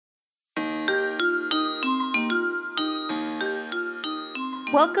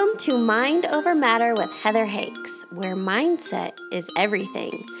Welcome to Mind Over Matter with Heather Hakes, where mindset is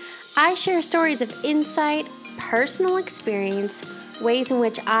everything. I share stories of insight, personal experience, ways in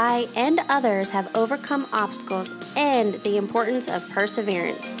which I and others have overcome obstacles, and the importance of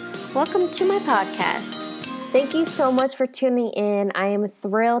perseverance. Welcome to my podcast. Thank you so much for tuning in. I am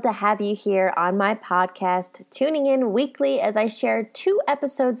thrilled to have you here on my podcast, tuning in weekly as I share 2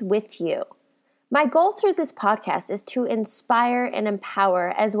 episodes with you. My goal through this podcast is to inspire and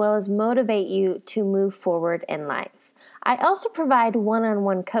empower as well as motivate you to move forward in life. I also provide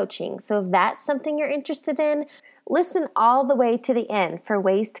one-on-one coaching, so if that's something you're interested in, listen all the way to the end for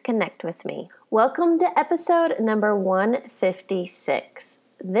ways to connect with me. Welcome to episode number 156.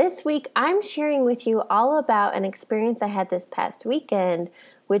 This week, I'm sharing with you all about an experience I had this past weekend,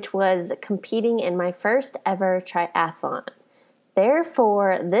 which was competing in my first ever triathlon.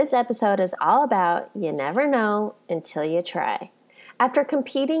 Therefore, this episode is all about you never know until you try. After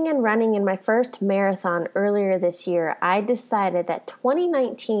competing and running in my first marathon earlier this year, I decided that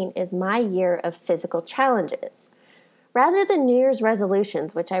 2019 is my year of physical challenges. Rather than New Year's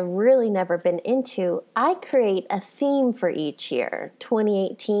resolutions, which I've really never been into, I create a theme for each year.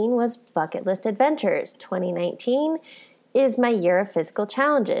 2018 was bucket list adventures. 2019 is my year of physical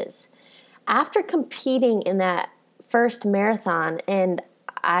challenges. After competing in that first marathon, and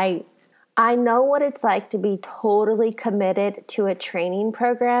I know what it's like to be totally committed to a training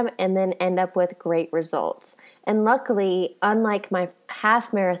program and then end up with great results. And luckily, unlike my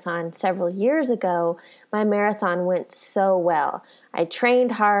half marathon several years ago, my marathon went so well. I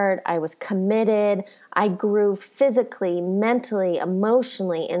trained hard, I was committed, I grew physically, mentally,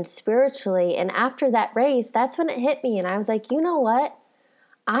 emotionally, and spiritually. And after that race, that's when it hit me, and I was like, you know what?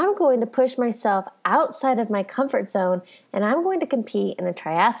 I'm going to push myself outside of my comfort zone, and I'm going to compete in a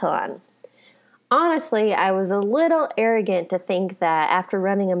triathlon. Honestly, I was a little arrogant to think that after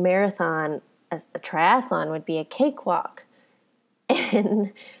running a marathon, a triathlon would be a cakewalk.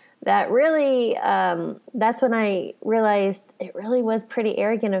 And that really, that's when I realized it really was pretty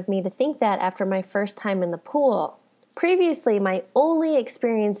arrogant of me to think that after my first time in the pool. Previously, my only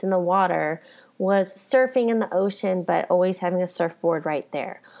experience in the water was surfing in the ocean, but always having a surfboard right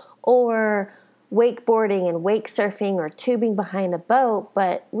there. Or wakeboarding and wake surfing or tubing behind a boat,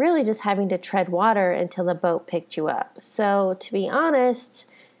 but really just having to tread water until the boat picked you up. So to be honest,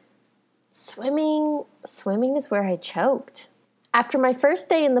 swimming is where I choked. After my first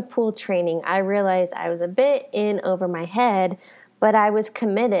day in the pool training, I realized I was a bit in over my head, but I was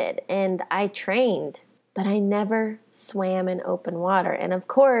committed and I trained, but I never swam in open water. And of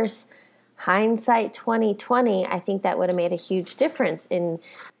course, hindsight 2020, I think that would have made a huge difference in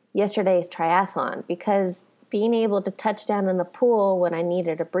yesterday's triathlon, because being able to touch down in the pool when I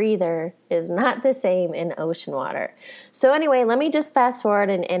needed a breather is not the same in ocean water. So anyway, let me just fast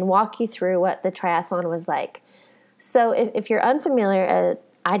forward and walk you through what the triathlon was like. So if you're unfamiliar,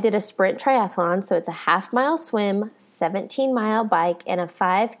 I did a sprint triathlon, so it's a half-mile swim, 17-mile bike, and a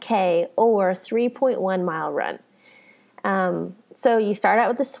 5K or 3.1-mile run. So you start out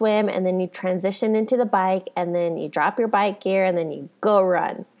with the swim, and then you transition into the bike, and then you drop your bike gear, and then you go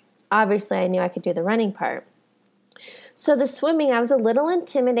run. Obviously, I knew I could do the running part. So the swimming, I was a little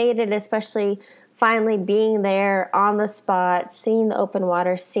intimidated, especially finally being there on the spot, seeing the open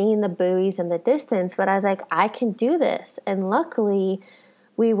water, seeing the buoys in the distance. But I was like, I can do this. And luckily,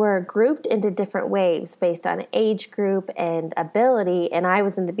 we were grouped into different waves based on age group and ability, and I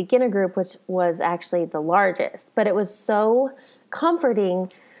was in the beginner group, which was actually the largest. But it was so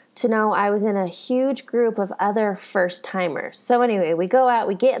comforting to know I was in a huge group of other first-timers. So anyway, we go out,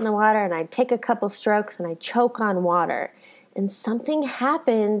 we get in the water, and I take a couple strokes, and I choke on water. And something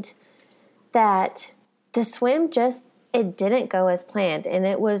happened that the swim it didn't go as planned, and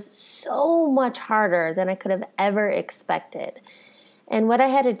it was so much harder than I could have ever expected. And what I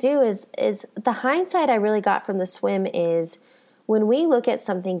had to do is the hindsight I really got from the swim is when we look at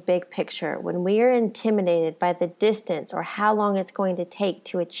something big picture, when we are intimidated by the distance or how long it's going to take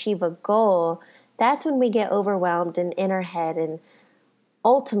to achieve a goal, that's when we get overwhelmed and in our head and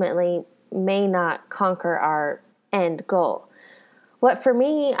ultimately may not conquer our end goal. What for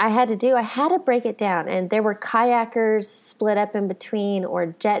me I had to do, I had to break it down. And there were kayakers split up in between, or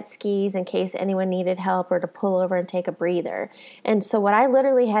jet skis in case anyone needed help or to pull over and take a breather. And so what I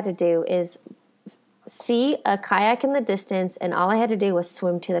literally had to do is see a kayak in the distance, and all I had to do was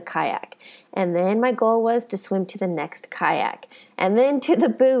swim to the kayak. And then my goal was to swim to the next kayak, and then to the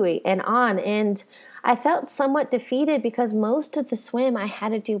buoy, and on. And I felt somewhat defeated because most of the swim I had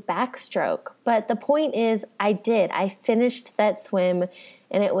to do backstroke. But the point is, I did. I finished that swim,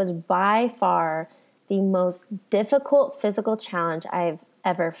 and it was by far the most difficult physical challenge I've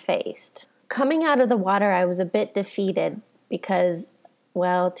ever faced. Coming out of the water, I was a bit defeated because,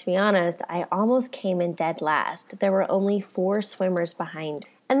 well, to be honest, I almost came in dead last. There were only 4 swimmers behind.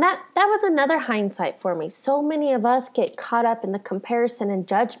 And that was another hindsight for me. So many of us get caught up in the comparison and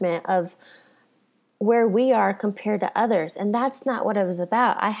judgment of where we are compared to others. And that's not what it was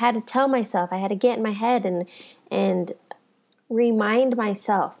about. I had to tell myself, I had to get in my head and remind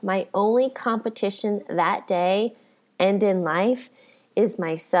myself my only competition that day and in life is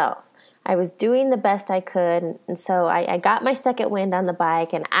myself. I was doing the best I could, and so I got my second wind on the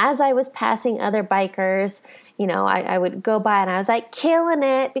bike, and as I was passing other bikers, I would go by and I was like killing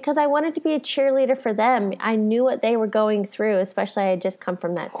it because I wanted to be a cheerleader for them. I knew what they were going through, especially I had just come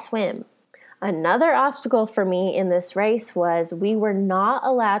from that swim. Another obstacle for me in this race was we were not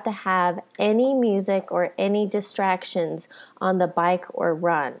allowed to have any music or any distractions on the bike or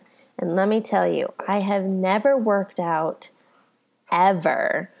run. And let me tell you, I have never worked out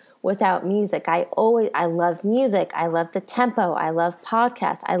ever without music. I love music. I love the tempo. I love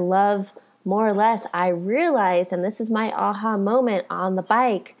podcasts. I love more or less. I realized, and this is my aha moment on the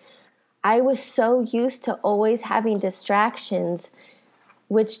bike, I was so used to always having distractions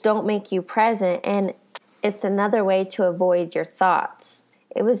which don't make you present, and it's another way to avoid your thoughts.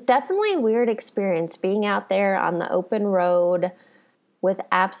 It was definitely a weird experience being out there on the open road with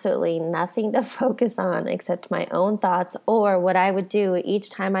absolutely nothing to focus on except my own thoughts, or what I would do each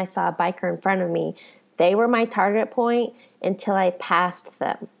time I saw a biker in front of me. They were my target point until I passed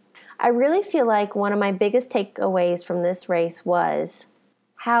them. I really feel like one of my biggest takeaways from this race was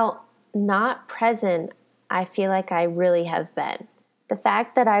how not present I feel like I really have been. The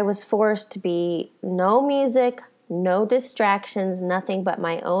fact that I was forced to be no music, no distractions, nothing but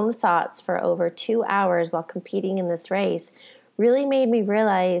my own thoughts for over 2 hours while competing in this race really made me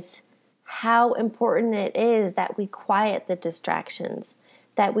realize how important it is that we quiet the distractions,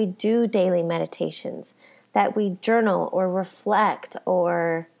 that we do daily meditations, that we journal or reflect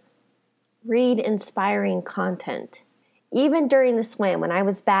or read inspiring content. Even during the swim, when I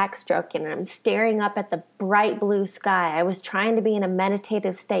was backstroking and I'm staring up at the bright blue sky, I was trying to be in a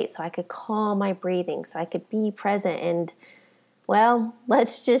meditative state so I could calm my breathing, so I could be present. And, well,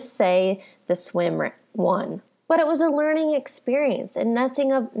 let's just say the swim won. But it was a learning experience, and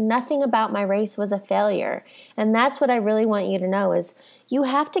nothing about my race was a failure. And that's what I really want you to know is you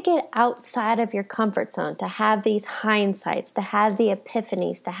have to get outside of your comfort zone to have these hindsights, to have the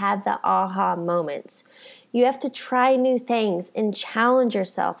epiphanies, to have the aha moments. You have to try new things and challenge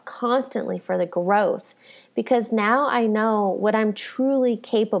yourself constantly for the growth, because now I know what I'm truly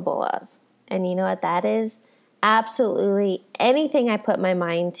capable of. And you know what that is? Absolutely anything I put my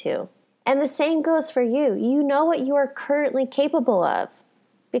mind to. And the same goes for you. You know what you are currently capable of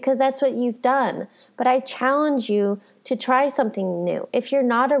because that's what you've done. But I challenge you to try something new. If you're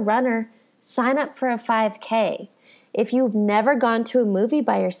not a runner, sign up for a 5K. If you've never gone to a movie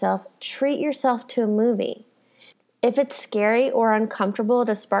by yourself, treat yourself to a movie. If it's scary or uncomfortable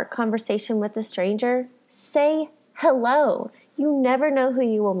to spark conversation with a stranger, say hello. You never know who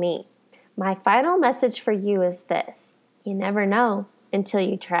you will meet. My final message for you is this: you never know until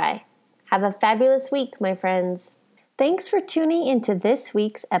you try. Have a fabulous week, my friends. Thanks for tuning into this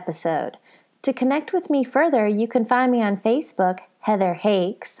week's episode. To connect with me further, you can find me on Facebook, Heather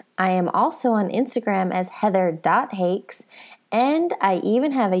Hakes. I am also on Instagram as heather.hakes, and I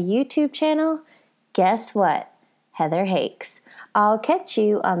even have a YouTube channel. Guess what? Heather Hakes. I'll catch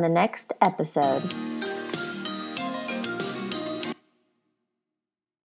you on the next episode.